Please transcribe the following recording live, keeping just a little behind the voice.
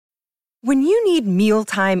When you need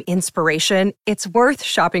mealtime inspiration, it's worth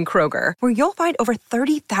shopping Kroger, where you'll find over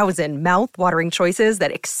 30,000 mouth-watering choices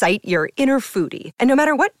that excite your inner foodie. And no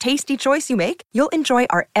matter what tasty choice you make, you'll enjoy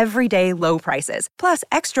our everyday low prices, plus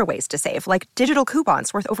extra ways to save, like digital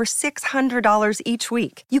coupons worth over $600 each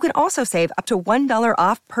week. You can also save up to $1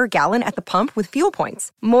 off per gallon at the pump with fuel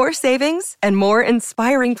points. More savings and more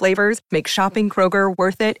inspiring flavors make shopping Kroger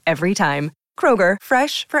worth it every time. Kroger,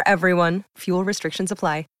 fresh for everyone. Fuel restrictions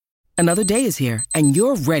apply. Another day is here, and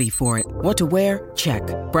you're ready for it. What to wear? Check.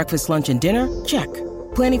 Breakfast, lunch, and dinner? Check.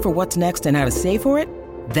 Planning for what's next and how to save for it?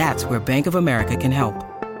 That's where Bank of America can help.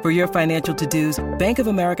 For your financial to-dos, Bank of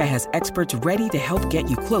America has experts ready to help get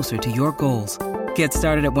you closer to your goals. Get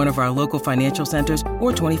started at one of our local financial centers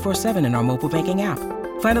or 24/7 in our mobile banking app.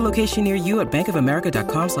 Find a location near you at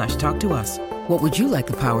bankofamerica.com/talktous. What would you like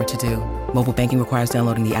the power to do? Mobile banking requires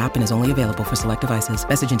downloading the app and is only available for select devices.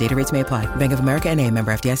 Message and data rates may apply. Bank of America N.A.,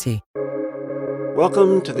 member FDIC.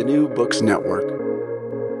 Welcome to the New Books Network.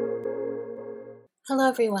 Hello,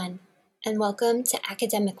 everyone, and welcome to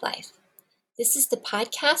Academic Life. This is the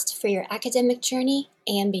podcast for your academic journey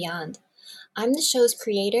and beyond. I'm the show's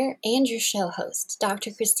creator and your show host,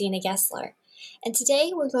 Dr. Christina Gessler, and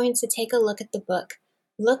today we're going to take a look at the book,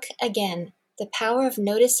 Look Again, The Power of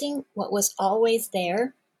Noticing What Was Always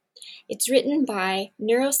There. It's written by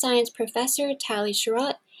neuroscience professor Tali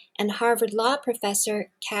Sharot and Harvard Law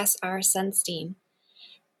professor Cass R. Sunstein.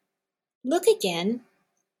 Look Again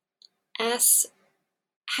asks,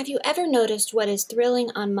 have you ever noticed what is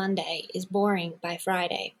thrilling on Monday is boring by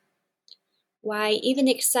Friday? Why even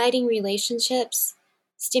exciting relationships,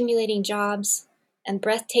 stimulating jobs, and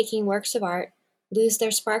breathtaking works of art lose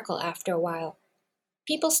their sparkle after a while.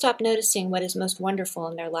 People stop noticing what is most wonderful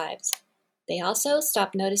in their lives. They also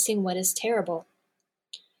stop noticing what is terrible.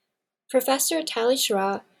 Professor Tali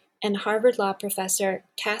Sharot and Harvard Law professor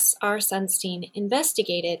Cass R. Sunstein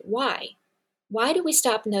investigated why. Why do we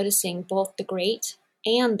stop noticing both the great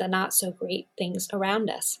and the not-so-great things around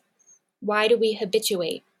us? Why do we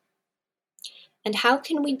habituate? And how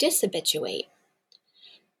can we dishabituate?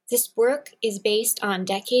 This work is based on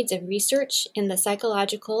decades of research in the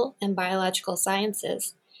psychological and biological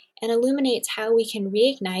sciences and illuminates how we can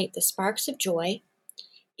reignite the sparks of joy,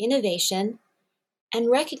 innovation,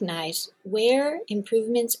 and recognize where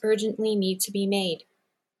improvements urgently need to be made.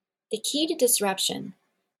 The key to disruption,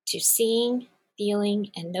 to seeing,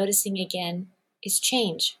 feeling, and noticing again, is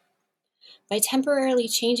change. By temporarily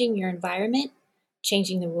changing your environment,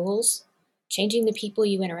 changing the rules, changing the people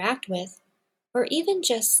you interact with, or even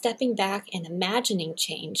just stepping back and imagining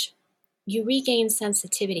change, you regain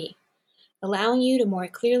sensitivity, allowing you to more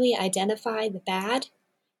clearly identify the bad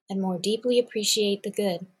and more deeply appreciate the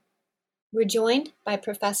good. We're joined by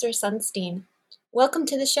Professor Sunstein. Welcome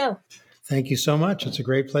to the show. Thank you so much. It's a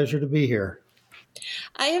great pleasure to be here.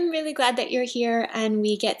 I am really glad that you're here and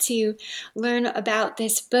we get to learn about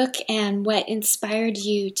this book and what inspired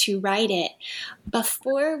you to write it.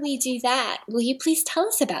 Before we do that, will you please tell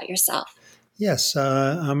us about yourself? Yes,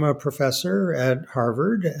 I'm a professor at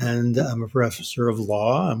Harvard, and I'm a professor of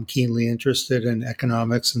law. I'm keenly interested in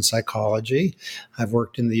economics and psychology. I've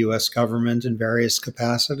worked in the U.S. government in various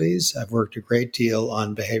capacities. I've worked a great deal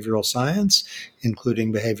on behavioral science,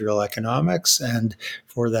 including behavioral economics, and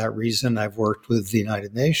for that reason, I've worked with the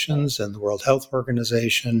United Nations and the World Health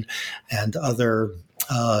Organization and other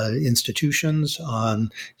institutions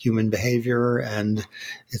on human behavior, and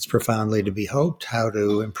it's profoundly to be hoped how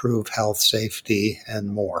to improve health, safety, and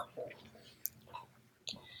more.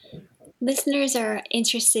 Listeners are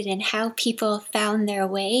interested in how people found their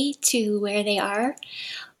way to where they are.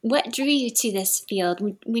 What drew you to this field?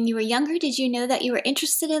 When you were younger, did you know that you were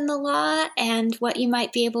interested in the law and what you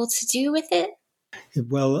might be able to do with it?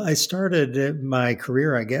 Well, I started my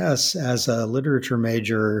career, I guess, as a literature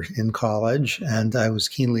major in college, and I was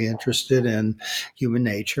keenly interested in human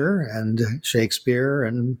nature and Shakespeare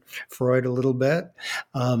and Freud a little bit.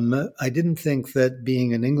 I didn't think that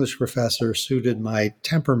being an English professor suited my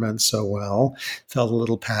temperament so well, felt a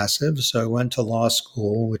little passive, so I went to law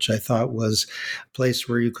school, which I thought was a place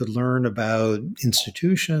where you could learn about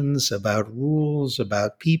institutions, about rules,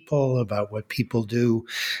 about people, about what people do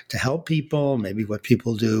to help people, maybe what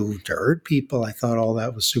people do to hurt people. I thought all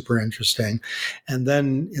that was super interesting. And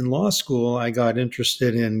then in law school, I got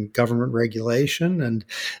interested in government regulation, and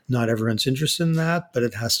not everyone's interested in that, but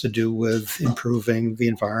it has to do with improving the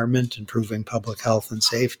environment, improving public health and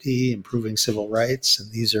safety, improving civil rights.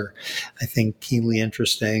 And these are, I think, keenly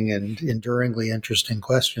interesting and enduringly interesting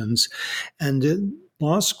questions. And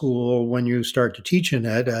law school, when you start to teach in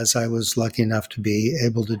it, as I was lucky enough to be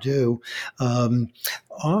able to do,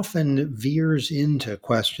 often veers into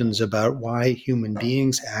questions about why human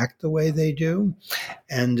beings act the way they do.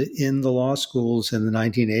 And in the law schools in the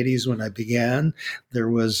 1980s, when I began, there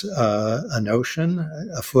was a notion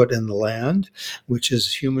afoot in the land, which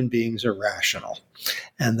is human beings are rational.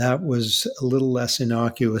 And that was a little less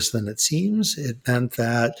innocuous than it seems. It meant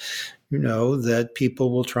that, that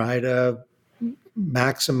people will try to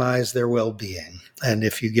maximize their well-being. And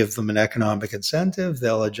if you give them an economic incentive,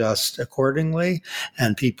 they'll adjust accordingly.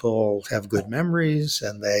 And people have good memories,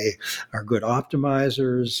 and they are good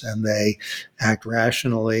optimizers, and they act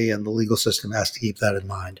rationally, and the legal system has to keep that in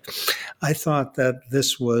mind. I thought that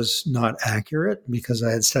this was not accurate because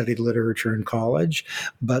I had studied literature in college,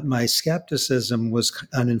 but my skepticism was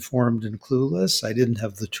uninformed and clueless. I didn't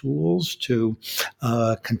have the tools to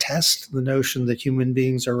contest the notion that human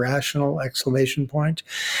beings are rational, !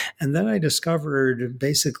 And then I discovered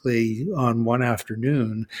basically on one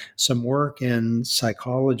afternoon some work in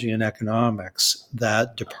psychology and economics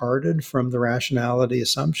that departed from the rationality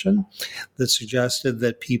assumption, that suggested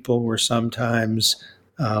that people were sometimes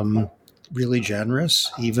really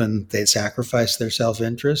generous, even they'd sacrifice their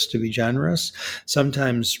self-interest to be generous,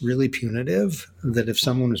 sometimes really punitive, that if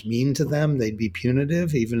someone was mean to them, they'd be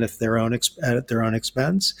punitive, even if at their own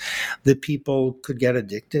expense, that people could get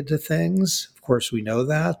addicted to things. Of course, we know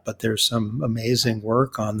that, but there's some amazing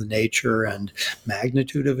work on the nature and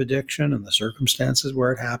magnitude of addiction and the circumstances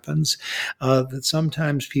where it happens, that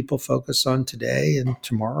sometimes people focus on today and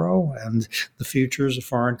tomorrow, and the future is a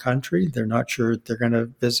foreign country. They're not sure they're going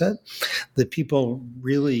to visit. That people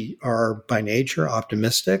really are by nature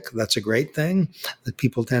optimistic. That's a great thing. That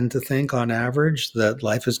people tend to think on average that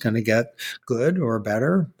life is going to get good or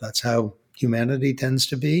better. That's how humanity tends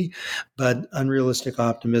to be. But unrealistic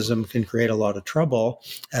optimism can create a lot of trouble,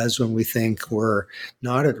 as when we think we're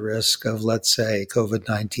not at risk of, let's say,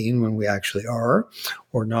 COVID-19 when we actually are,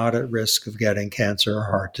 or not at risk of getting cancer or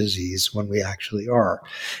heart disease when we actually are.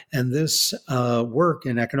 And this work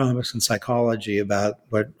in economics and psychology about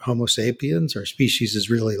what Homo sapiens, our species, is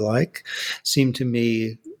really like, seemed to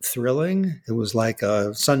me thrilling. It was like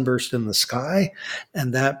a sunburst in the sky.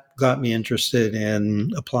 And that got me interested in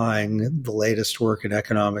applying the latest work in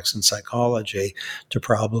economics and psychology to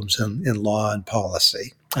problems in law and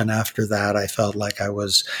policy. And after that, I felt like I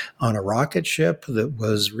was on a rocket ship that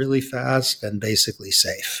was really fast and basically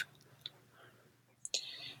safe.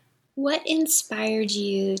 What inspired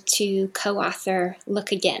you to co-author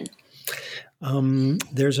Look Again?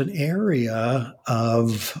 There's an area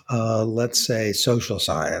of, let's say, social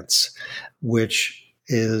science, which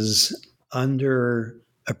is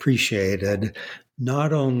underappreciated,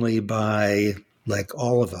 not only by like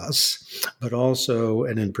all of us, but also,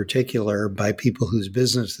 and in particular, by people whose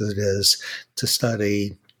business it is to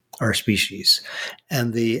study our species.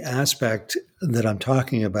 And the aspect that I'm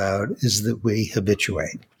talking about is that we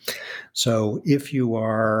habituate. So if you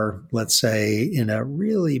are, let's say, in a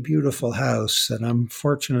really beautiful house, and I'm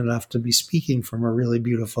fortunate enough to be speaking from a really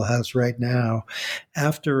beautiful house right now,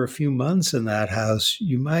 after a few months in that house,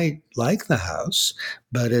 you might like the house,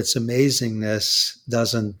 but its amazingness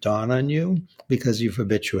doesn't dawn on you because you've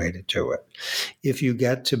habituated to it. If you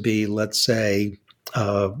get to be, let's say,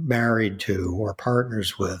 married to or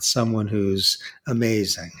partners with someone who's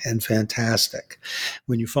amazing and fantastic,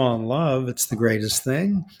 when you fall in love, it's the greatest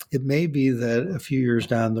thing. It may be that a few years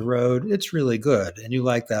down the road, it's really good and you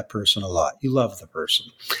like that person a lot. You love the person,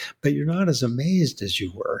 but you're not as amazed as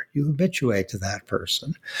you were. You habituate to that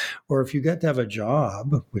person. Or if you get to have a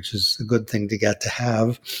job, which is a good thing to get to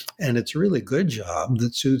have, and it's a really good job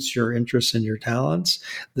that suits your interests and your talents,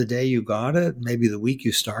 the day you got it, maybe the week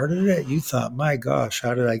you started it, you thought, my gosh,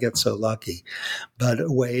 how did I get so lucky? But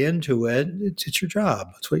way into it, it's your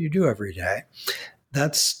job. It's what you do every day.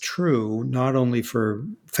 That's true not only for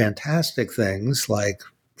fantastic things like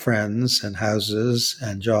friends and houses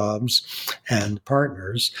and jobs and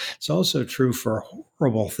partners. It's also true for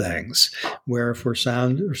horrible things, where if we're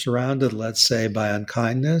surrounded, let's say, by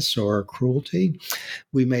unkindness or cruelty,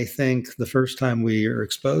 we may think the first time we are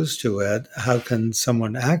exposed to it, how can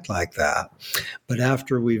someone act like that? But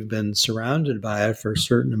after we've been surrounded by it for a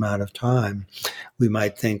certain amount of time, we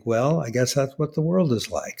might think, well, I guess that's what the world is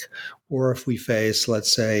like. Or if we face,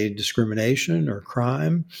 let's say, discrimination or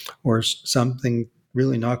crime or something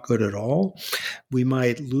really not good at all, we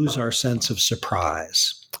might lose our sense of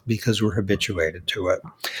surprise because we're habituated to it.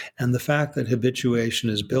 And the fact that habituation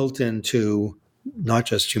is built into not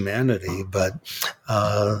just humanity, but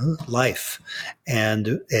life.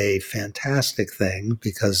 And a fantastic thing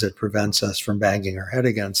because it prevents us from banging our head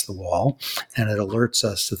against the wall and it alerts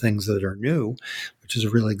us to things that are new, which is a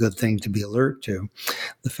really good thing to be alert to.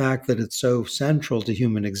 The fact that it's so central to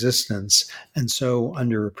human existence and so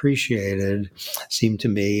underappreciated seemed to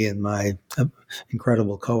me and my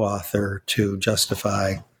incredible co-author to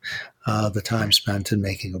justify the time spent in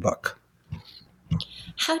making a book.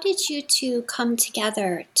 How did you two come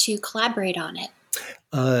together to collaborate on it?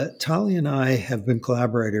 Talia and I have been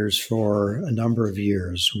collaborators for a number of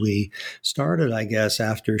years. We started, I guess,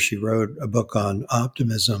 after she wrote a book on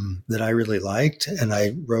optimism that I really liked, and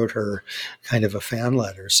I wrote her kind of a fan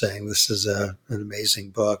letter saying, this is an amazing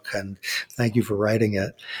book, and thank you for writing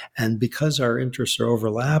it. And because our interests are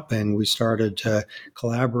overlapping, we started to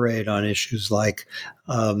collaborate on issues like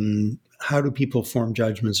how do people form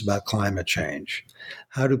judgments about climate change?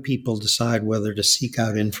 How do people decide whether to seek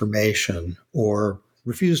out information or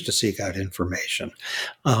refuse to seek out information?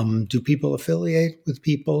 Do people affiliate with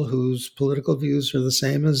people whose political views are the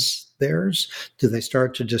same as theirs? Do they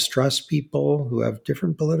start to distrust people who have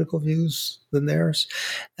different political views than theirs?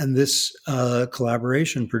 And this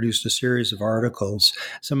collaboration produced a series of articles.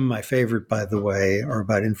 Some of my favorite, by the way, are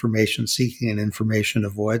about information seeking and information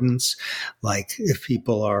avoidance. Like if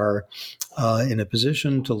people are in a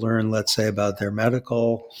position to learn, let's say, about their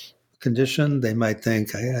medical condition, they might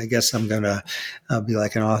think, I guess I'm going to be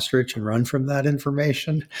like an ostrich and run from that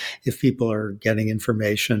information. If people are getting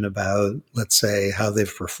information about, let's say, how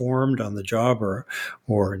they've performed on the job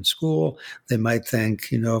or in school, they might think,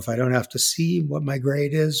 if I don't have to see what my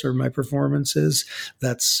grade is or my performance is,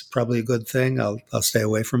 that's probably a good thing. I'll stay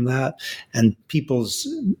away from that. And people's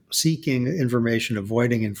seeking information,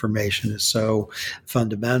 avoiding information is so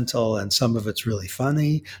fundamental, and some of it's really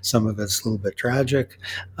funny, some of it's a little bit tragic.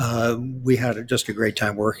 We had just a great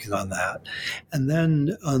time working on that. And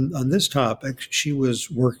then on this topic, she was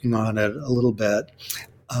working on it a little bit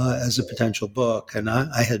as a potential book. And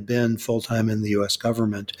I had been full-time in the U.S.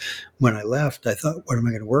 government. When I left, I thought, what am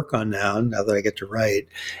I going to work on now that I get to write?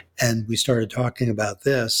 And we started talking about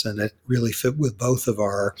this, and it really fit with both of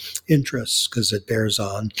our interests because it bears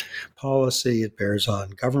on policy, it bears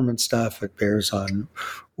on government stuff, it bears on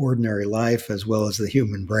ordinary life as well as the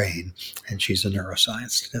human brain. And she's a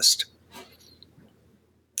neuroscientist.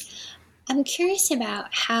 I'm curious about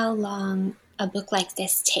how long a book like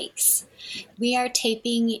this takes. We are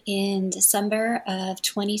taping in December of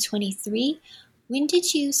 2023. When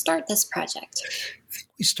did you start this project? I think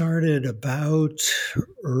we started about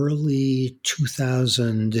early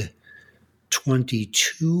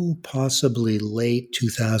 2022, possibly late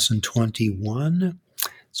 2021.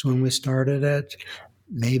 That's when we started it.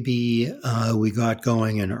 Maybe we got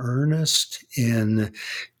going in earnest in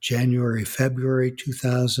January, February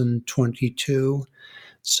 2022.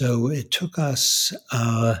 So it took us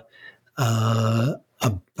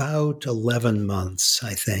about 11 months,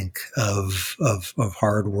 I think, of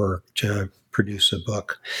hard work to produce a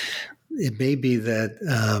book. It may be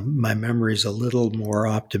that my memory is a little more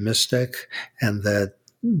optimistic and that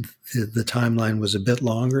the timeline was a bit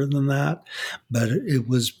longer than that, but it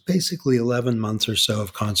was basically 11 months or so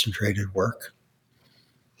of concentrated work.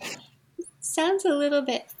 Sounds a little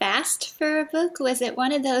bit fast for a book. Was it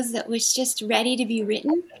one of those that was just ready to be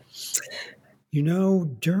written?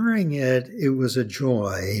 During it was a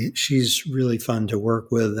joy. She's really fun to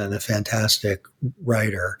work with and a fantastic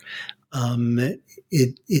writer.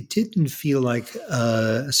 It didn't feel like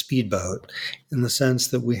a speedboat in the sense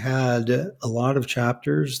that we had a lot of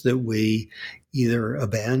chapters that we either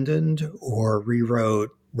abandoned or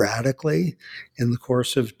rewrote radically in the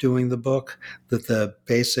course of doing the book, that the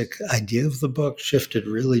basic idea of the book shifted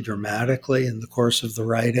really dramatically in the course of the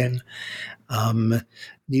writing.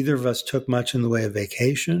 Neither of us took much in the way of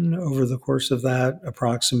vacation over the course of that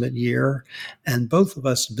approximate year. And both of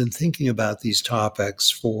us have been thinking about these topics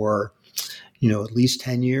for, at least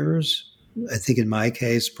 10 years. I think in my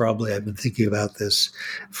case, probably I've been thinking about this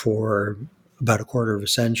for about a quarter of a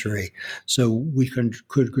century. So we could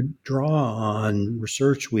draw on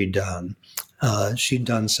research we'd done. She'd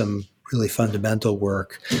done some really fundamental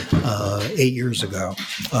work 8 years ago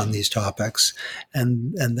on these topics.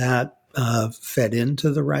 And that fed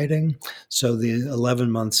into the writing. So the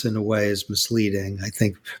 11 months in a way is misleading. I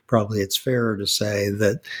think probably it's fairer to say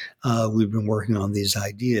that we've been working on these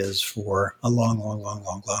ideas for a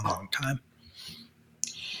long time.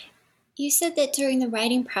 You said that during the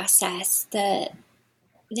writing process, the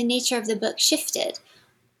nature of the book shifted.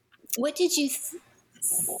 What did you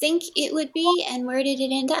think it would be, and where did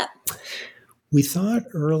it end up? We thought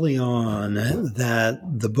early on that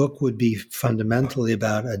the book would be fundamentally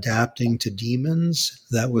about adapting to demons.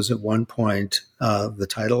 That was at one point the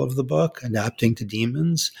title of the book, Adapting to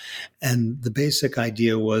Demons. And the basic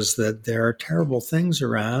idea was that there are terrible things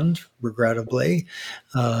around, regrettably.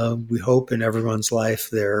 We hope in everyone's life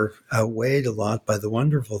they're outweighed a lot by the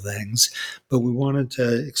wonderful things. But we wanted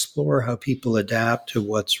to explore how people adapt to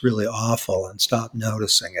what's really awful and stop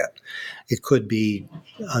noticing it. It could be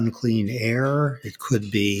unclean air. It could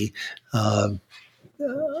be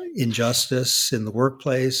injustice in the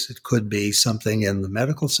workplace. It could be something in the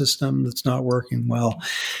medical system that's not working well.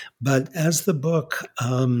 But as the book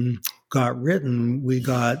got written, we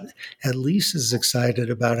got at least as excited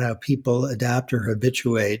about how people adapt or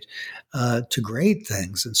habituate to great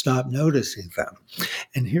things and stop noticing them.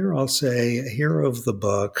 And here I'll say a hero of the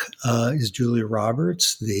book is Julia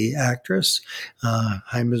Roberts, the actress.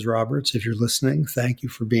 Hi, Ms. Roberts, if you're listening, thank you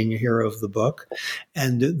for being a hero of the book.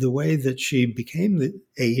 And the way that she became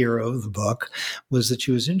a hero of the book was that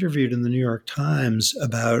she was interviewed in the New York Times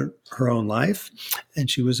about her own life. And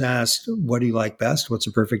she was asked, what do you like best? What's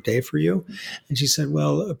a perfect day for you? And she said,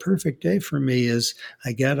 well, a perfect day for me is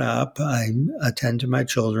I get up, I attend to my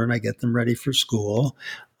children, I get them ready for school.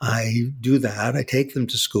 I do that. I take them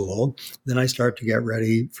to school. Then I start to get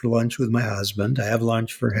ready for lunch with my husband. I have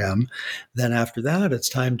lunch for him. Then after that, it's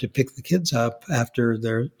time to pick the kids up after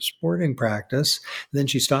their sporting practice. Then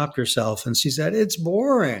she stopped herself and she said, it's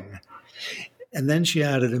boring. And then she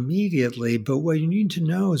added immediately, but what you need to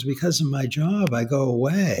know is because of my job, I go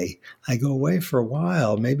away. I go away for a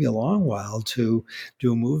while, maybe a long while, to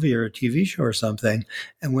do a movie or a TV show or something.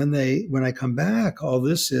 And when I come back, all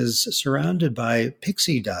this is surrounded by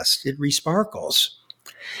pixie dust. It resparkles.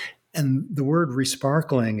 And the word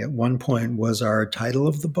resparkling at one point was our title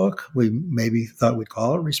of the book. We maybe thought we'd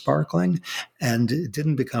call it Resparkling, and it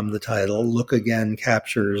didn't become the title. Look Again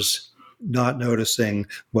captures not noticing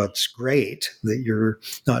what's great that you're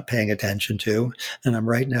not paying attention to. And I'm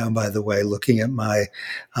right now, by the way, looking at my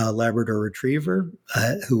Labrador Retriever,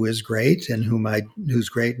 who is great and whose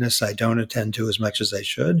greatness I don't attend to as much as I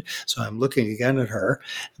should. So I'm looking again at her.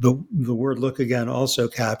 But the word look again also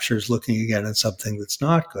captures looking again at something that's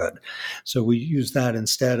not good. So we use that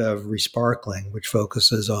instead of resparkling, which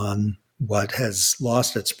focuses on what has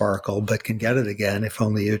lost its sparkle, but can get it again if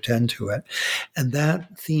only you attend to it. And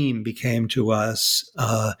that theme became to us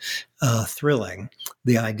thrilling,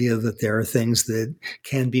 the idea that there are things that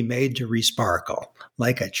can be made to resparkle,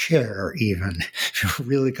 like a chair even, a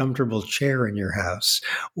really comfortable chair in your house,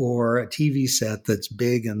 or a TV set that's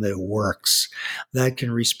big and that works, that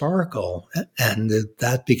can resparkle. And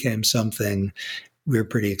that became something we were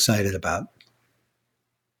pretty excited about.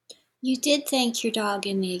 You did thank your dog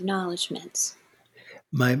in the acknowledgments.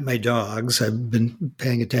 My dogs, I've been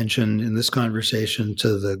paying attention in this conversation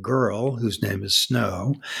to the girl whose name is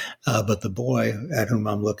Snow, but the boy at whom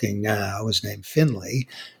I'm looking now is named Finley.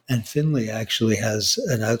 And Finley actually has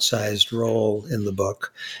an outsized role in the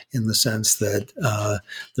book in the sense that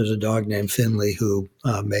there's a dog named Finley who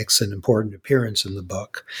makes an important appearance in the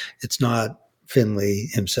book. It's not Finley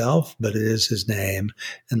himself, but it is his name.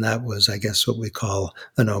 And that was, I guess, what we call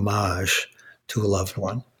an homage to a loved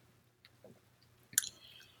one.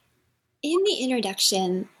 In the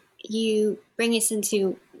introduction, you bring us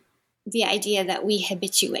into the idea that we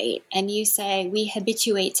habituate, and you say we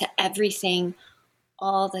habituate to everything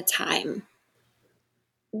all the time.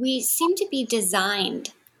 We seem to be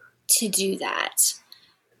designed to do that.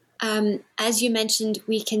 As you mentioned,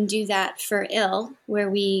 we can do that for ill, where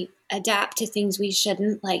we adapt to things we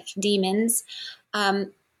shouldn't, like demons,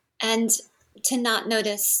 and to not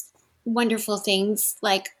notice wonderful things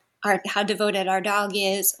like how devoted our dog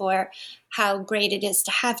is or how great it is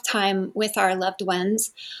to have time with our loved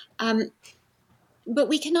ones. But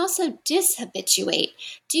we can also dishabituate.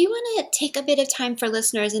 Do you want to take a bit of time for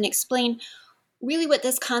listeners and explain really what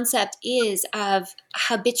this concept is of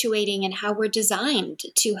habituating and how we're designed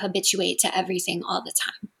to habituate to everything all the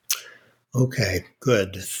time? Okay,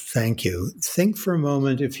 good. Thank you. Think for a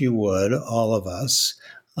moment, if you would, all of us,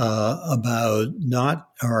 about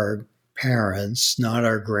not our parents, not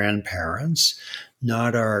our grandparents,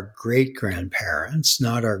 not our great-grandparents,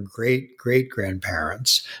 not our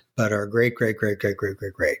great-great-grandparents, but our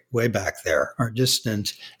great-great-great-great-great-great-great, way back there, our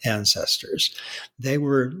distant ancestors. They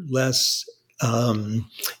were less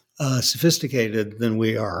sophisticated than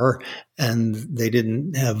we are, and they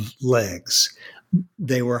didn't have legs.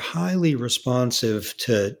 They were highly responsive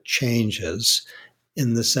to changes,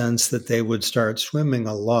 in the sense that they would start swimming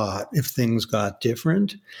a lot if things got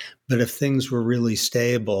different. But if things were really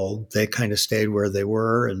stable, they kind of stayed where they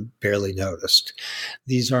were and barely noticed.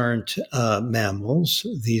 These aren't mammals.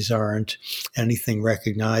 These aren't anything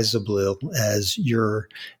recognizable as your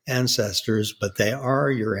ancestors, but they are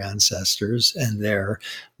your ancestors, and they're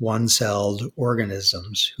one-celled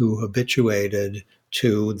organisms who habituated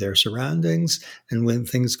to their surroundings, and when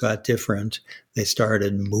things got different, they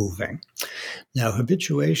started moving. Now,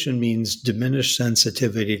 habituation means diminished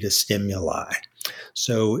sensitivity to stimuli.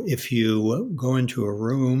 So if you go into a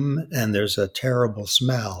room and there's a terrible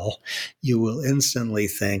smell, you will instantly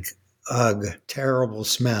think, ugh, terrible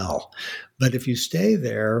smell. But if you stay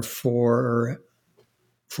there for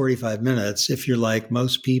 45 minutes, if you're like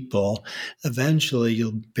most people, eventually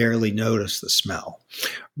you'll barely notice the smell.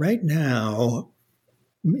 Right now,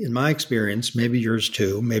 in my experience, maybe yours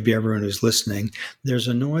too, maybe everyone who's listening, there's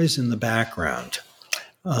a noise in the background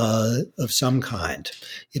of some kind.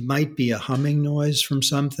 It might be a humming noise from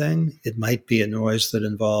something. It might be a noise that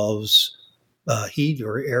involves heat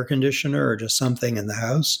or air conditioner or just something in the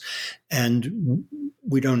house. And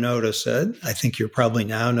we don't notice it. I think you're probably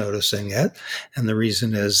now noticing it. And the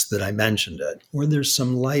reason is that I mentioned it. Or there's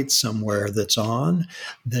some light somewhere that's on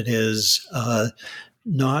that is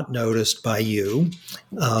not noticed by you.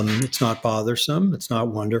 It's not bothersome. It's not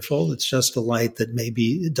wonderful. It's just a light that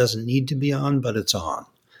maybe it doesn't need to be on, but it's on.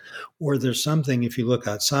 Or there's something, if you look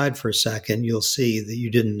outside for a second, you'll see that you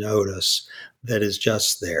didn't notice that is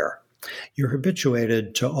just there. You're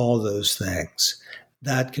habituated to all those things.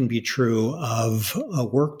 That can be true of a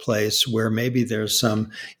workplace where maybe there's some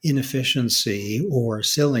inefficiency or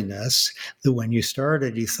silliness that when you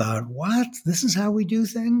started, you thought, what? This is how we do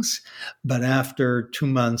things? But after 2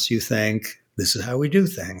 months, you think, this is how we do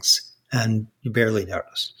things. And you barely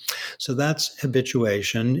notice. So that's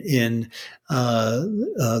habituation. This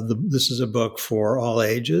is a book for all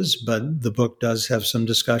ages, but the book does have some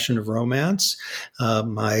discussion of romance.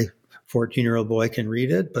 My 14-year-old boy can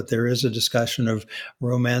read it, but there is a discussion of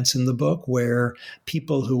romance in the book where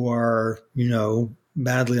people who are,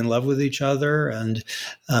 madly in love with each other and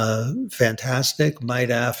fantastic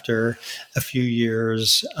might, after a few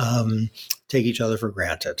years, take each other for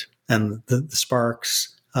granted. And the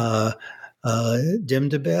sparks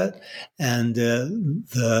dimmed a bit. And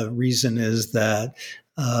the reason is that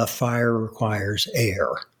fire requires air.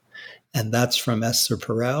 And that's from Esther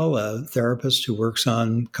Perel, a therapist who works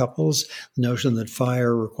on couples. The notion that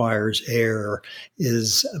fire requires air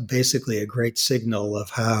is basically a great signal of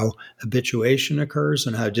how habituation occurs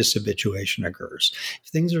and how dishabituation occurs. If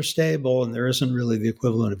things are stable and there isn't really the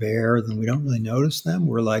equivalent of air, then we don't really notice them.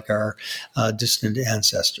 We're like our distant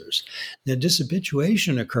ancestors. Now,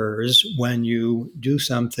 dishabituation occurs when you do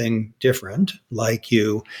something different, like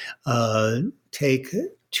you take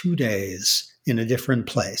 2 days in a different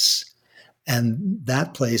place. And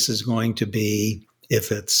that place is going to be,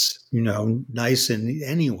 if it's, nice in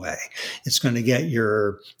any way, it's going to get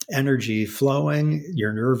your energy flowing.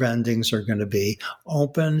 Your nerve endings are going to be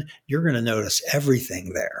open. You're going to notice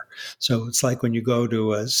everything there. So it's like when you go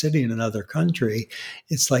to a city in another country,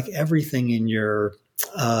 it's like everything in your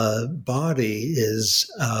body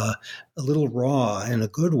is a little raw in a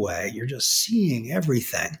good way. You're just seeing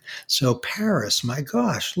everything. So Paris, my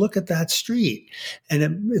gosh, look at that street.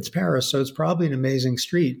 And it's Paris, so it's probably an amazing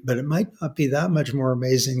street, but it might not be that much more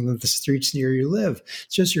amazing than the streets near you live.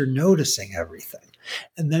 It's just you're noticing everything.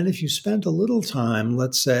 And then if you spent a little time,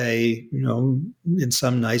 let's say, in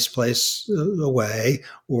some nice place away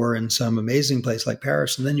or in some amazing place like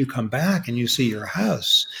Paris, and then you come back and you see your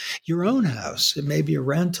house, your own house, it may be a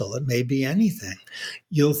rental, it may be anything.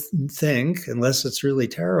 You'll think, unless it's really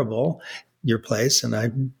terrible, your place, and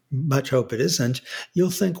I much hope it isn't,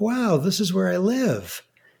 you'll think, wow, this is where I live.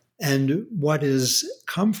 And what is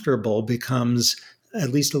comfortable becomes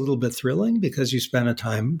at least a little bit thrilling because you spend a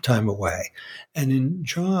time away. And in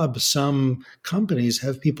jobs, some companies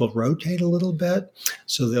have people rotate a little bit.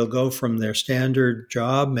 So they'll go from their standard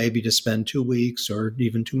job maybe to spend 2 weeks or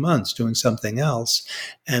even 2 months doing something else.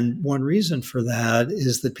 And one reason for that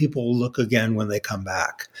is that people will look again when they come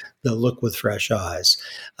back. They'll look with fresh eyes.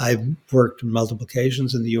 I've worked on multiple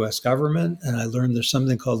occasions in the U.S. government, and I learned there's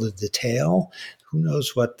something called a detail. Who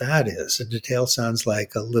knows what that is? A detail sounds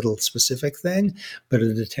like a little specific thing, but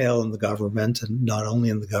a detail in the government, and not only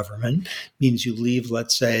in the government, means you leave,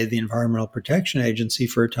 let's say, the Environmental Protection Agency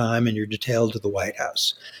for a time and you're detailed to the White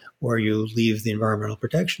House. Or you leave the Environmental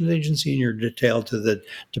Protection Agency and you're detailed to the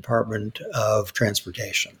Department of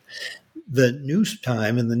Transportation. The new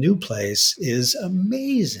time in the new place is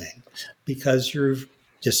amazing because you're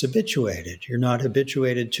dishabituated. You're not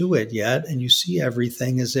habituated to it yet, and you see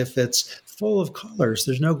everything as if it's full of colors.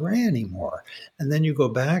 There's no gray anymore. And then you go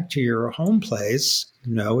back to your home place.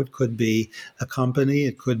 It could be a company,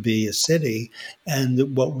 it could be a city,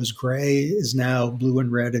 and what was gray is now blue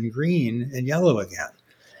and red and green and yellow again.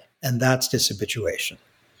 And that's dishabituation.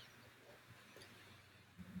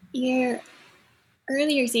 Your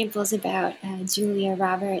earlier examples about Julia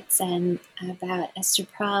Roberts and about Esther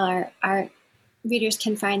Perel are readers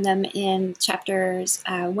can find them in chapters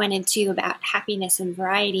 1 and 2 about happiness and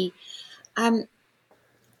variety.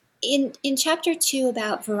 In chapter 2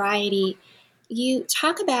 about variety, you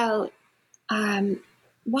talk about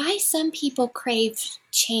why some people crave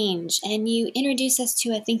change, and you introduce us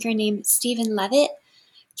to a thinker named Stephen Levitt.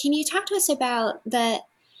 Can you talk to us about the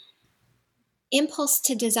impulse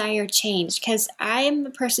to desire change? Because I'm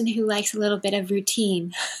a person who likes a little bit of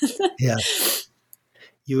routine. Yeah.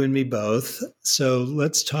 You and me both. So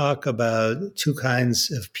let's talk about two kinds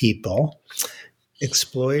of people,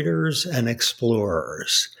 exploiters and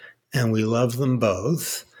explorers. And we love them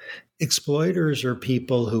both. Exploiters are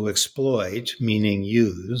people who exploit, meaning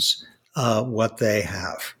use, what they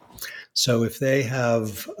have. So if they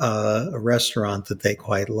have a restaurant that they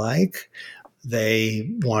quite like, they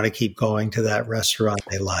want to keep going to that restaurant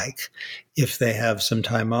they like. If they have some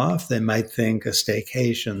time off, they might think a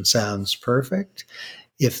staycation sounds perfect.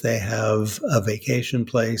 If they have a vacation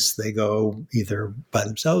place, they go either by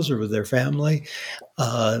themselves or with their family.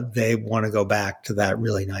 They want to go back to that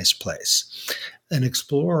really nice place. An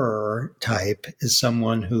explorer type is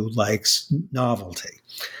someone who likes novelty.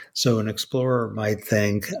 So an explorer might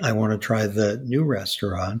think, I want to try the new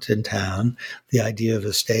restaurant in town. The idea of a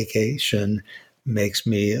staycation makes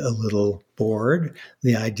me a little bored.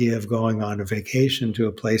 The idea of going on a vacation to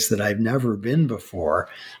a place that I've never been before,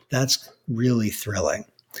 that's really thrilling.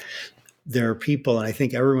 There are people, and I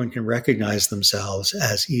think everyone can recognize themselves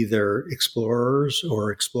as either explorers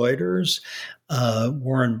or exploiters.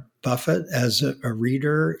 Warren Buffett, as a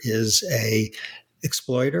reader, is a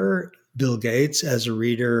exploiter. Bill Gates, as a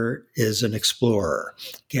reader, is an explorer.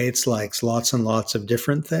 Gates likes lots and lots of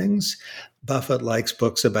different things. Buffett likes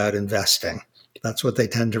books about investing. That's what they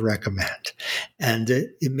tend to recommend. And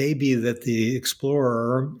it may be that the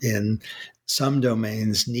explorer in some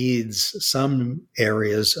domains needs some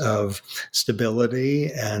areas of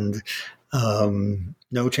stability and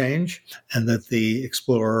no change, and that the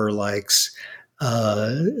explorer likes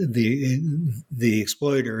the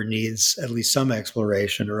exploiter needs at least some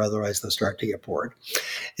exploration, or otherwise they'll start to get bored.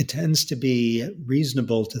 It tends to be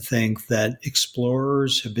reasonable to think that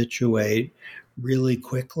explorers habituate really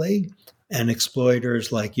quickly, and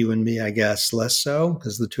exploiters like you and me, I guess, less so,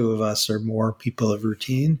 because the two of us are more people of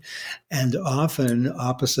routine. And often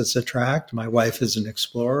opposites attract. My wife is an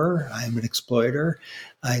explorer. I'm an exploiter.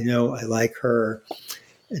 I know I like her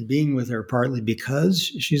and being with her partly because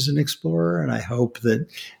she's an explorer. And I hope that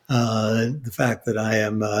the fact that I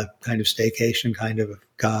am a kind of staycation kind of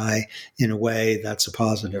guy, in a way, that's a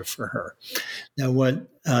positive for her. Now, what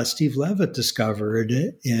Steve Levitt discovered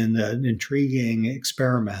in an intriguing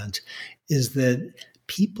experiment is that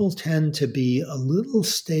people tend to be a little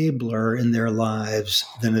stabler in their lives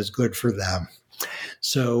than is good for them.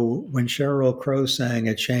 So when Sheryl Crow sang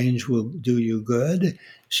 "A Change Will Do You Good,"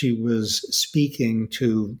 she was speaking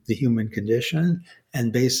to the human condition.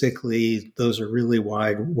 And basically, those are really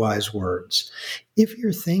wise words. If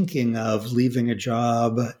you're thinking of leaving a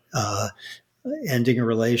job, ending a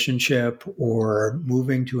relationship, or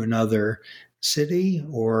moving to another city,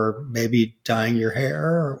 or maybe dyeing your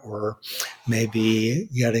hair, or maybe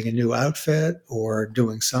getting a new outfit, or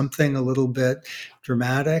doing something a little bit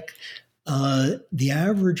dramatic, the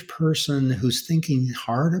average person who's thinking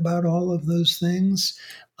hard about all of those things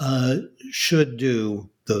should do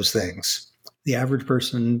those things. The average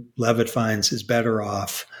person, Levitt finds, is better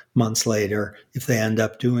off months later if they end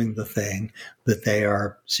up doing the thing that they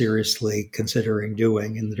are seriously considering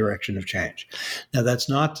doing in the direction of change. Now, that's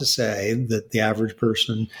not to say that the average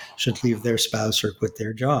person should leave their spouse or quit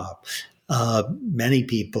their job. Many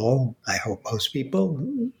people, I hope most people,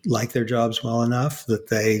 like their jobs well enough that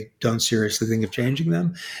they don't seriously think of changing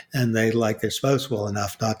them, and they like their spouse well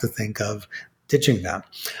enough not to think of ditching them.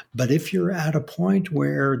 But if you're at a point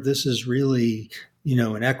where this is really,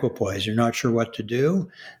 an equipoise, you're not sure what to do,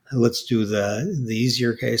 let's do the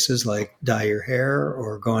easier cases like dye your hair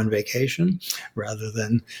or go on vacation rather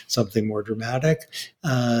than something more dramatic.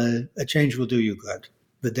 A change will do you good.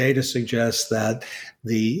 The data suggests that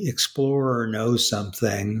the explorer knows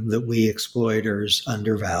something that we exploiters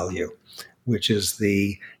undervalue, which is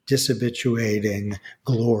the dishabituating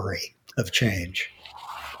glory of change.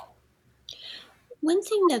 One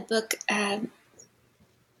thing the book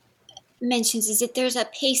mentions is that there's a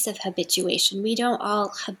pace of habituation. We don't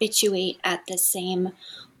all habituate at the same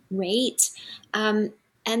rate. And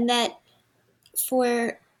that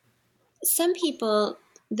for some people,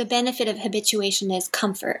 the benefit of habituation is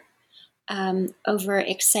comfort over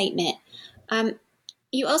excitement.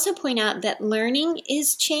 You also point out that learning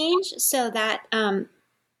is change, so that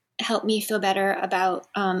helped me feel better about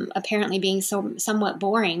apparently being somewhat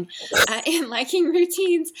boring and liking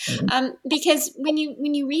routines. Because when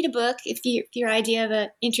you read a book, if your idea of an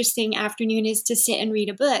interesting afternoon is to sit and read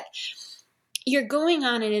a book, you're going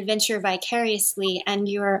on an adventure vicariously, and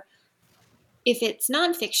if it's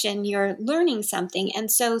nonfiction, you're learning something.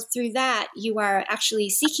 And so through that, you are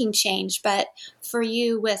actually seeking change, but for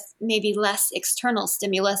you with maybe less external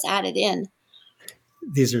stimulus added in.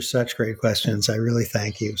 These are such great questions. I really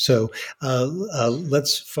thank you. So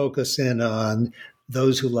let's focus in on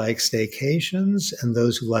those who like staycations and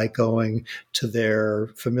those who like going to their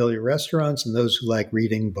familiar restaurants and those who like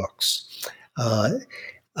reading books.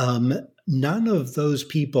 None of those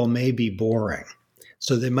people may be boring.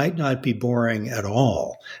 So they might not be boring at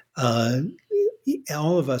all.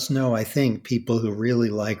 All of us know, I think, people who really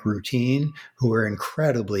like routine, who are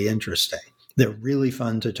incredibly interesting. They're really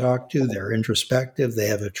fun to talk to. They're introspective. They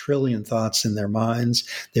have a trillion thoughts in their minds.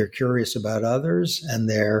 They're curious about others, and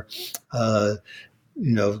they're,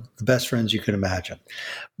 the best friends you can imagine.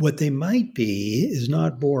 What they might be is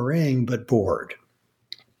not boring, but bored.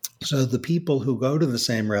 So the people who go to the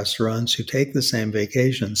same restaurants, who take the same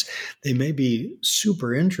vacations, they may be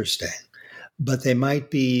super interesting, but they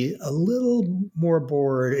might be a little more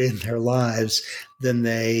bored in their lives than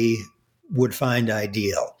they would find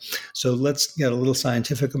ideal. So let's get a little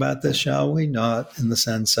scientific about this, shall we? Not in the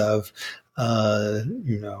sense of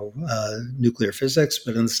nuclear physics,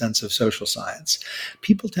 but in the sense of social science.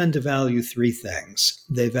 People tend to value three things.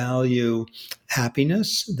 They value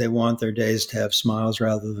happiness. They want their days to have smiles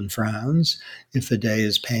rather than frowns. If a day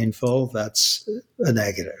is painful, that's a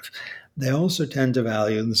negative. They also tend to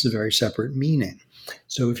value, and this is a very separate, meaning.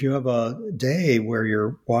 So if you have a day where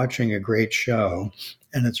you're watching a great show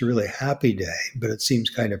and it's a really happy day, but it seems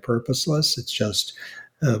kind of purposeless, it's just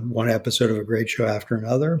one episode of a great show after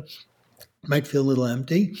another, might feel a little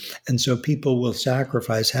empty. And so people will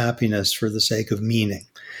sacrifice happiness for the sake of meaning.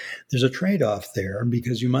 There's a trade-off there,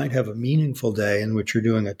 because you might have a meaningful day in which you're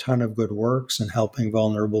doing a ton of good works and helping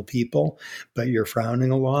vulnerable people, but you're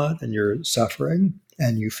frowning a lot and you're suffering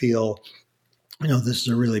and you feel, this is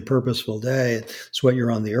a really purposeful day. It's what you're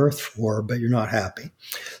on the earth for, but you're not happy.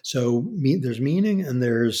 So there's meaning and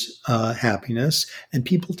there's happiness, and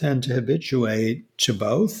people tend to habituate to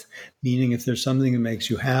both, meaning if there's something that makes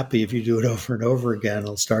you happy, if you do it over and over again,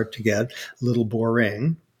 it'll start to get a little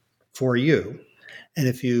boring for you. And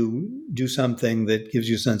if you do something that gives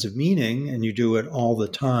you a sense of meaning and you do it all the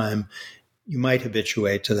time, you might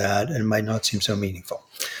habituate to that and it might not seem so meaningful.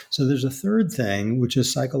 So there's a third thing, which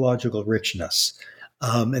is psychological richness.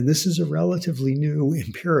 And this is a relatively new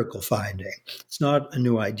empirical finding. It's not a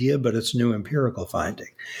new idea, but it's a new empirical finding.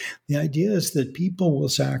 The idea is that people will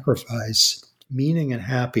sacrifice meaning and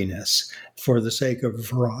happiness for the sake of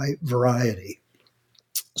variety.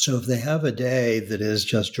 So if they have a day that is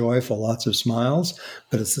just joyful, lots of smiles,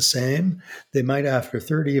 but it's the same, they might after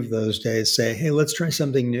 30 of those days say, hey, let's try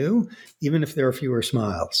something new, even if there are fewer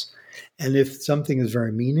smiles. And if something is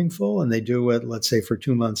very meaningful and they do it, let's say for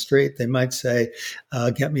 2 months straight, they might say,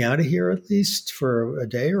 get me out of here at least for a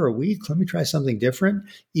day or a week. Let me try something different,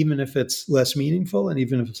 even if it's less meaningful and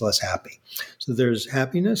even if it's less happy. So there's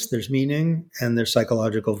happiness, there's meaning, and there's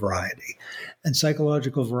psychological variety. And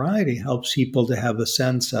psychological variety helps people to have a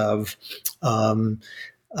sense of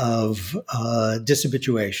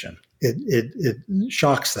dishabituation. It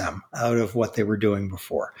shocks them out of what they were doing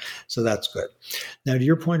before. So that's good. Now, to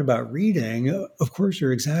your point about reading, of course,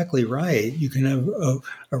 you're exactly right. You can have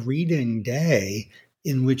a reading day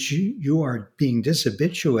in which you are being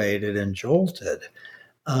dishabituated and jolted.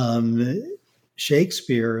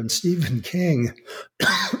 Shakespeare and Stephen King,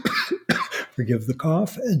 forgive the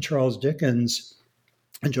cough, and Charles Dickens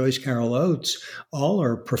and Joyce Carol Oates all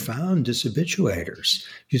are profound dishabituators.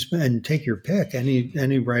 And take your pick.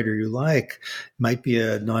 Any writer you like, might be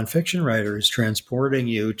a nonfiction writer who's transporting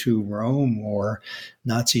you to Rome or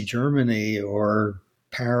Nazi Germany or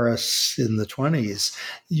Paris in the 1920s.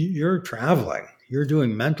 You're traveling. You're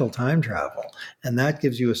doing mental time travel. And that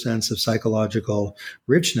gives you a sense of psychological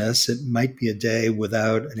richness. It might be a day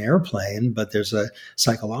without an airplane, but there's a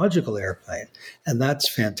psychological airplane. And that's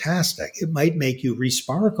fantastic. It might make you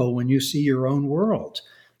re-sparkle when you see your own world.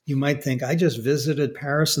 You might think, I just visited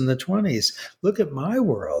Paris in the 20s. Look at my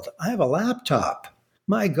world. I have a laptop.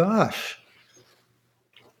 My gosh.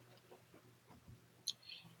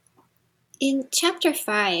 In chapter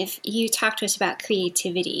 5, you talked to us about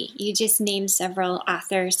creativity. You just named several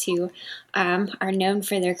authors who are known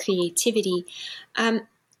for their creativity. On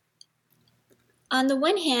the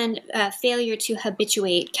one hand, failure to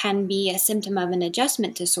habituate can be a symptom of an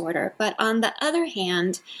adjustment disorder. But on the other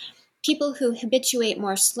hand, people who habituate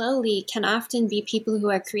more slowly can often be people who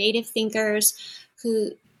are creative thinkers,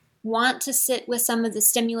 who want to sit with some of the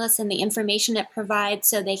stimulus and the information it provides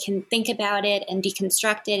so they can think about it and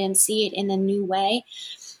deconstruct it and see it in a new way.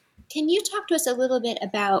 Can you talk to us a little bit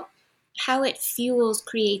about how it fuels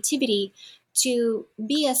creativity to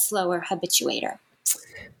be a slower habituator?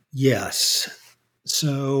 Yes.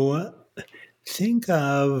 So think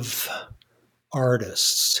of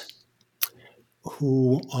artists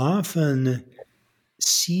who often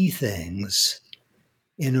see things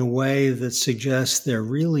in a way that suggests they're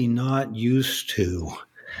really not used to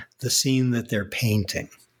the scene that they're painting.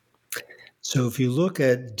 So if you look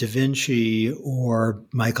at Da Vinci or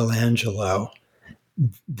Michelangelo,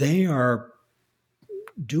 they are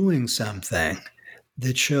doing something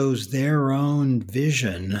that shows their own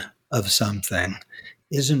vision of something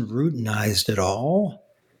isn't routinized at all.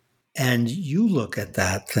 And you look at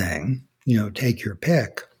that thing, take your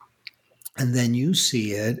pick, and then you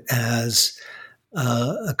see it as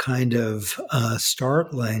a kind of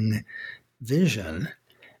startling vision.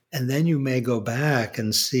 And then you may go back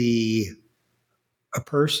and see a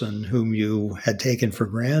person whom you had taken for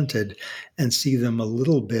granted and see them a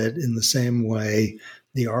little bit in the same way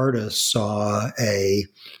the artist saw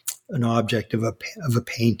an object of a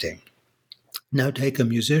painting. Now take a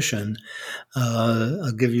musician.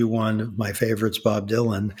 I'll give you one of my favorites, Bob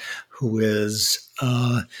Dylan, who is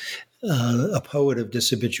a poet of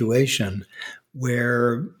dishabituation,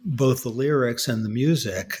 where both the lyrics and the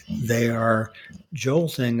music, they are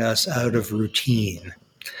jolting us out of routine.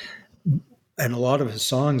 And a lot of his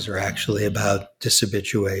songs are actually about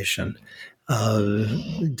dishabituation.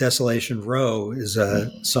 Desolation Row is a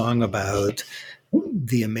song about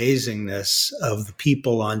the amazingness of the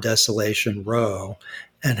people on Desolation Row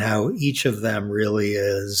and how each of them really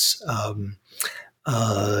is a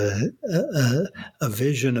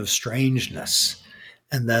vision of strangeness.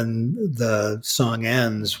 And then the song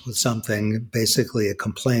ends with something, basically a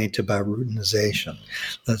complaint about routinization.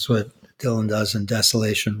 That's what Dylan does in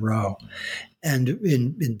Desolation Row. And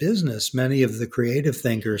in business, many of the creative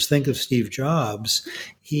thinkers, think of Steve Jobs.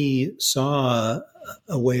 He saw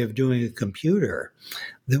a way of doing a computer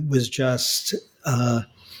that was just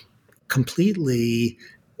completely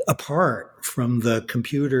apart from the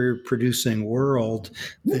computer producing world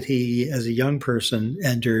that he, as a young person,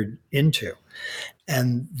 entered into.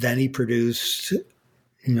 And then he produced,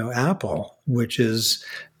 Apple, which is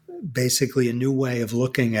basically a new way of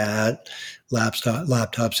looking at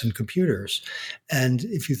laptops and computers. And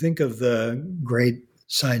if you think of the great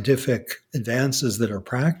scientific advances that are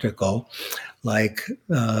practical, like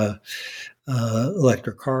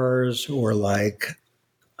electric cars or like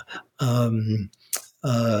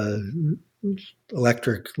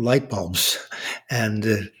electric light bulbs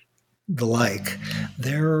and the like,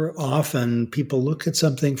 there often people look at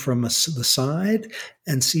something from the side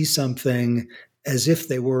and see something as if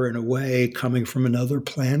they were, in a way, coming from another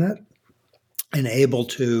planet and able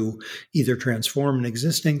to either transform an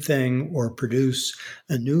existing thing or produce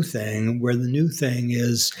a new thing, where the new thing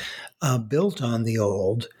is built on the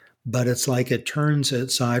old, but it's like it turns it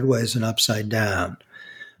sideways and upside down.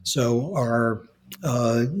 So our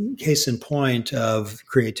case in point of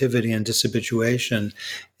creativity and dishabituation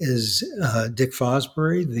is Dick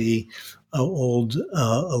Fosbury, the old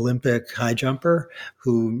Olympic high jumper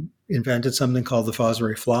who invented something called the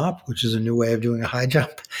Fosbury flop, which is a new way of doing a high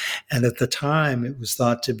jump. And at the time, it was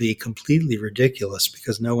thought to be completely ridiculous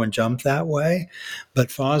because no one jumped that way. But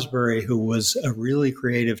Fosbury, who was a really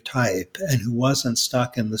creative type and who wasn't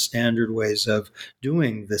stuck in the standard ways of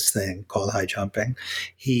doing this thing called high jumping,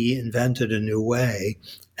 he invented a new way.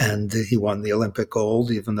 And he won the Olympic gold,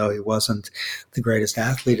 even though he wasn't the greatest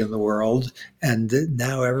athlete in the world. And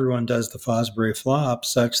now everyone does the Fosbury flop,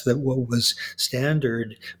 such that what was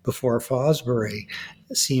standard before Fosbury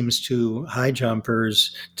seems to high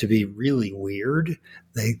jumpers to be really weird.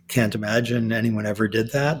 They can't imagine anyone ever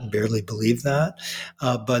did that, barely believe that.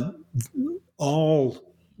 But all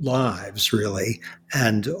lives, really,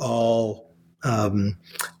 and all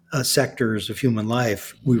sectors of human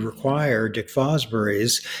life, we require Dick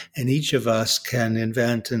Fosbury's, and each of us can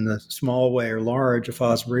invent in a small way or large a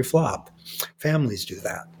Fosbury flop. Families do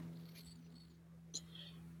that.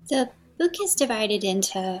 The book is divided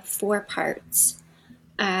into 4 parts.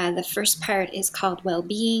 The first part is called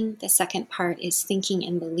Well-Being. The second part is Thinking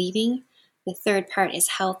and Believing. The third part is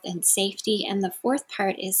Health and Safety. And the fourth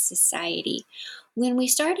part is Society. When we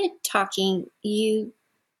started talking, you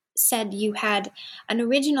said you had an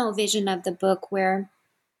original vision of the book where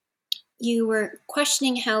you were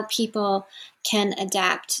questioning how people can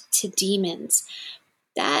adapt to demons.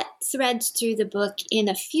 That threads through the book in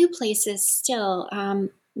a few places still.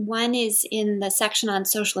 One is in the section on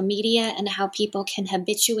social media and how people can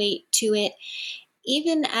habituate to it,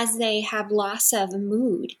 even as they have loss of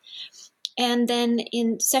mood. And then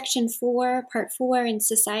in section 4, part 4 in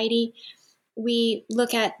Society, we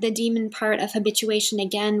look at the demon part of habituation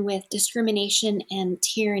again with discrimination and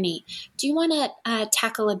tyranny. Do you want to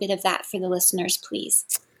tackle a bit of that for the listeners, please?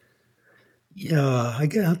 Yeah,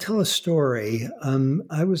 I'll tell a story.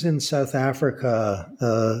 I was in South Africa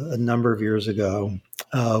a number of years ago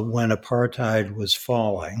when apartheid was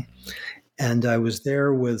falling, and I was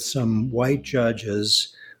there with some white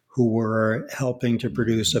judges who were helping to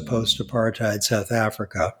produce a post-apartheid South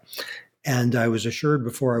Africa. And I was assured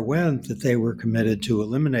before I went that they were committed to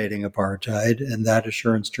eliminating apartheid, and that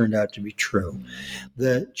assurance turned out to be true.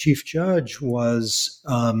 The chief judge was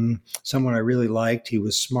someone I really liked. He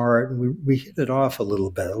was smart, and we hit it off a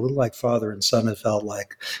little bit, a little like father and son. It felt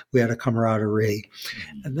like we had a camaraderie.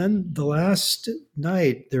 And then the last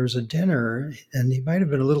night, there was a dinner, and he might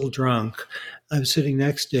have been a little drunk. I was sitting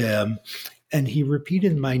next to him, and he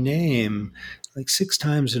repeated my name like 6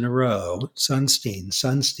 times in a row: Sunstein,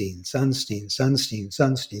 Sunstein, Sunstein, Sunstein,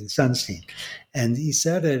 Sunstein, Sunstein. And he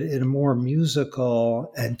said it in a more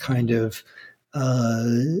musical and kind of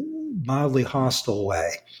mildly hostile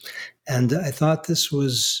way. And I thought this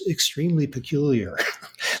was extremely peculiar,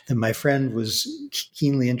 that my friend was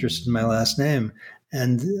keenly interested in my last name.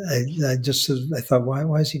 And I thought,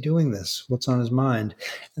 why is he doing this? What's on his mind?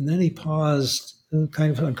 And then he paused, a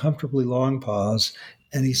kind of uncomfortably long pause,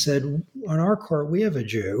 and he said, on our court, we have a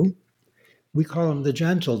Jew. We call him the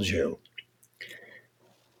gentle Jew.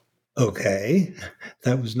 Okay,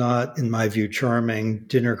 that was not, in my view, charming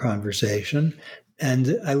dinner conversation.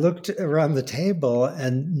 And I looked around the table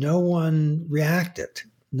and no one reacted.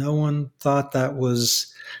 No one thought that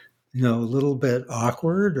was, a little bit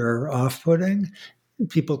awkward or off-putting.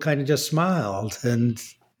 People kind of just smiled, and,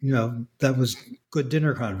 that was good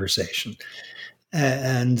dinner conversation.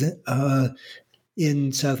 And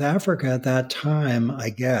in South Africa at that time, I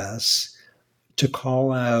guess, to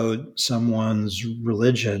call out someone's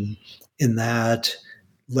religion in that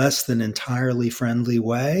less than entirely friendly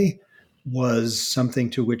way was something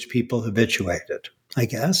to which people habituated, I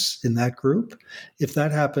guess, in that group. If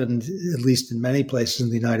that happened, at least in many places in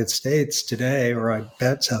the United States today, or I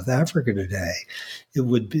bet South Africa today, it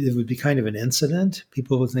would be kind of an incident.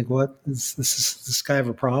 People would think, what, does this guy have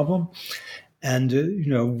a problem? And,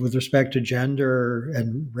 with respect to gender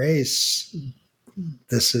and race,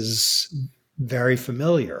 this is very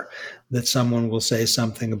familiar, that someone will say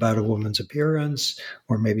something about a woman's appearance,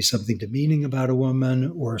 or maybe something demeaning about a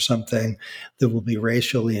woman, or something that will be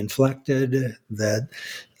racially inflected, that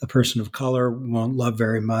a person of color won't love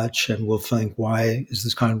very much and will think, why is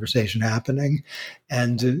this conversation happening?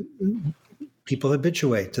 And people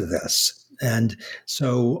habituate to this. And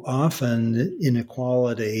so often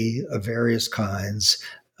inequality of various kinds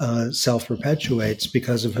self-perpetuates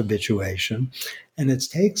because of habituation. And it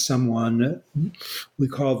takes someone, we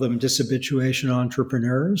call them dishabituation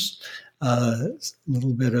entrepreneurs, a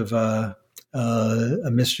little bit of a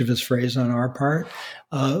mischievous phrase on our part,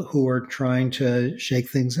 who are trying to shake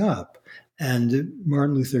things up. And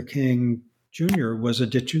Martin Luther King Jr. was a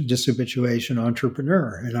dishabituation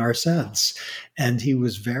entrepreneur in our sense. And he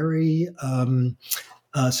was very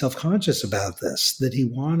self-conscious about this, that he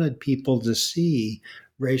wanted people to see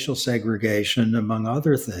racial segregation, among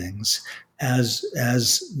other things,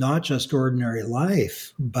 as not just ordinary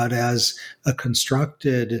life, but as a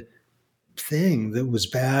constructed thing that was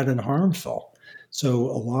bad and harmful. So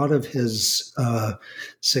a lot of his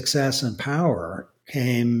success and power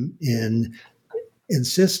came in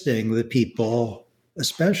insisting that people,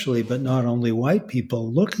 especially, but not only white people,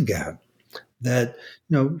 look again. That,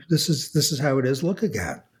 this is how it is, look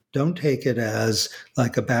again. Don't take it as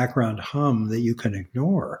like a background hum that you can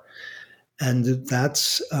ignore. And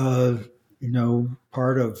that's,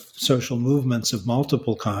 part of social movements of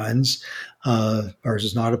multiple kinds. Ours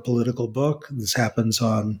is not a political book. This happens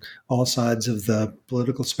on all sides of the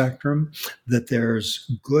political spectrum, that there's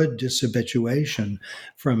good dishabituation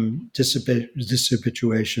from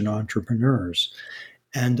dishabituation entrepreneurs.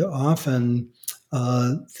 And often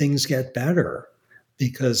things get better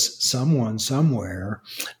because someone somewhere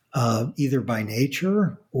either by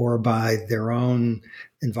nature or by their own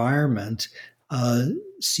environment,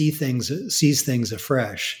 sees things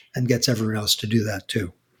afresh and gets everyone else to do that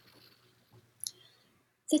too.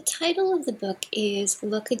 The title of the book is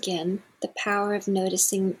Look Again, The Power of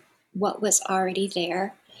Noticing What Was Already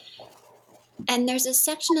There. And there's a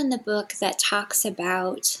section in the book that talks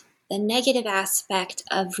about the negative aspect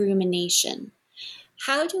of rumination.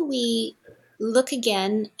 How do we look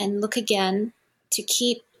again and look again to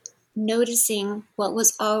keep noticing what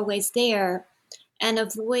was always there and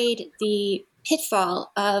avoid the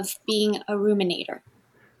pitfall of being a ruminator?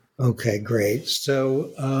 Okay, great.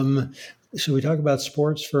 So, should we talk about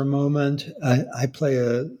sports for a moment? I play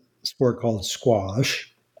a sport called squash,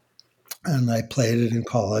 and I played it in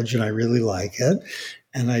college, and I really like it,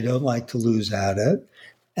 and I don't like to lose at it.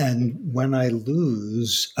 And when I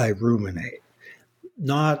lose, I ruminate.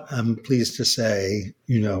 Not, I'm pleased to say,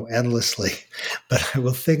 endlessly, but I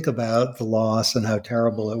will think about the loss and how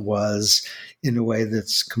terrible it was in a way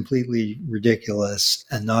that's completely ridiculous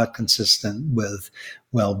and not consistent with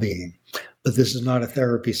well-being. But this is not a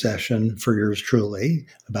therapy session for yours truly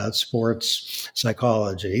about sports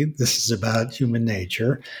psychology. This is about human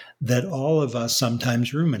nature, that all of us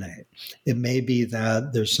sometimes ruminate. It may be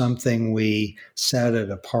that there's something we said at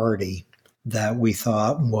a party that we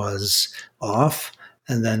thought was off,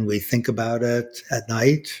 and then we think about it at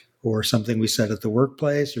night, or something we said at the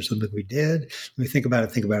workplace, or something we did. We think about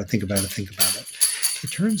it.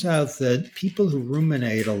 It turns out that people who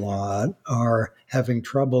ruminate a lot are having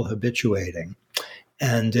trouble habituating.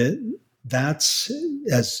 And that's,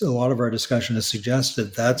 as a lot of our discussion has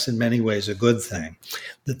suggested, that's in many ways a good thing,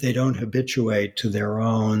 that they don't habituate to their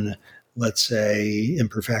own, let's say,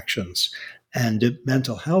 imperfections. And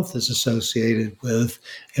mental health is associated with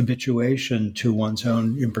habituation to one's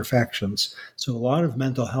own imperfections. So a lot of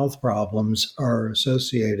mental health problems are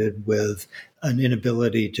associated with an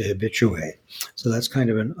inability to habituate. So that's kind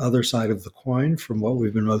of an other side of the coin from what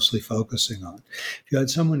we've been mostly focusing on. If you had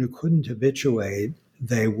someone who couldn't habituate,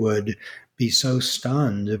 they would be so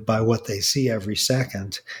stunned by what they see every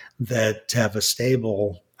second that to have a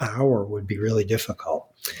stable hour would be really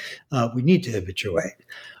difficult. We need to habituate.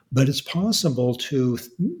 But it's possible to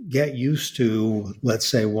get used to, let's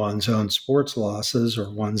say, one's own sports losses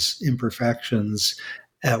or one's imperfections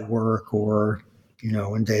at work or,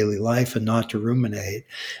 in daily life, and not to ruminate.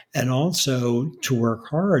 And also to work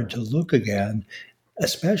hard to look again,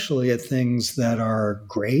 especially at things that are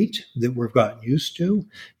great, that we've gotten used to.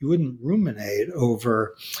 You wouldn't ruminate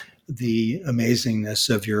over the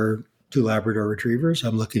amazingness of your 2 Labrador retrievers.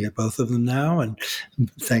 I'm looking at both of them now, and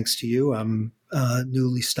thanks to you, I'm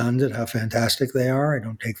newly stunned at how fantastic they are. I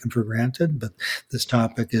don't take them for granted, but this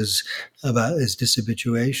topic is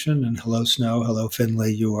dishabituation. And hello, Snow. Hello,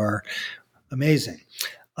 Finley. You are amazing.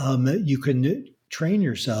 You can train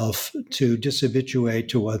yourself to dishabituate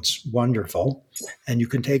to what's wonderful, and you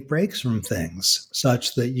can take breaks from things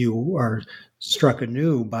such that you are struck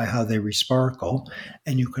anew by how they resparkle.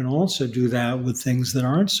 And you can also do that with things that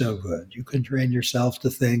aren't so good. You can train yourself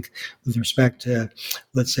to think with respect to,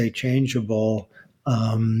 let's say, changeable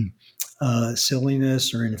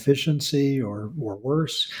silliness or inefficiency or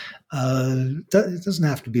worse. It doesn't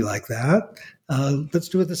have to be like that. Let's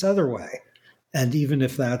do it this other way. And even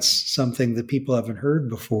if that's something that people haven't heard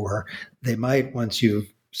before, they might, once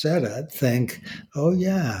you've said it, think, oh,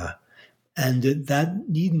 yeah. And that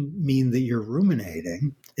needn't mean that you're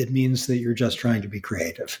ruminating. It means that you're just trying to be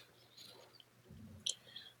creative.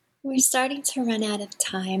 We're starting to run out of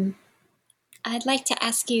time. I'd like to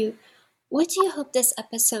ask you, what do you hope this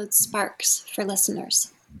episode sparks for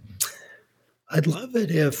listeners? I'd love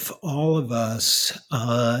it if all of us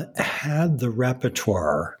had the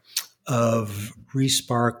repertoire of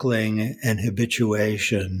resparkling and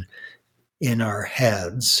habituation in our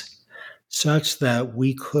heads, such that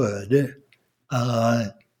we could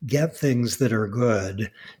get things that are good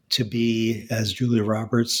to be, as Julia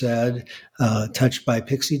Roberts said, touched by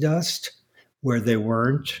pixie dust, where they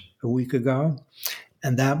weren't a week ago.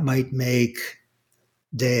 And that might make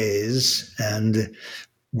days and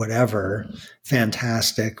whatever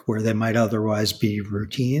fantastic, where they might otherwise be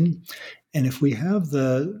routine. And if we have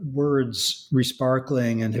the words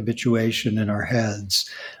resparkling and habituation in our heads,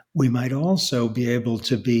 we might also be able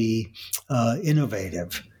to be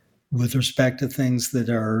innovative with respect to things that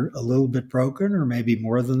are a little bit broken, or maybe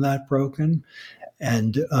more than that broken,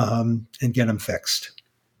 and get them fixed.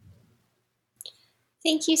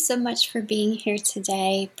 Thank you so much for being here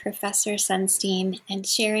today, Professor Sunstein, and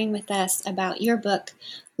sharing with us about your book,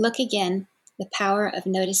 Look Again, The Power of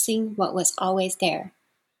Noticing What Was Always There.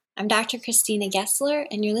 I'm Dr. Christina Gessler,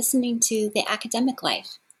 and you're listening to The Academic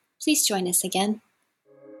Life. Please join us again.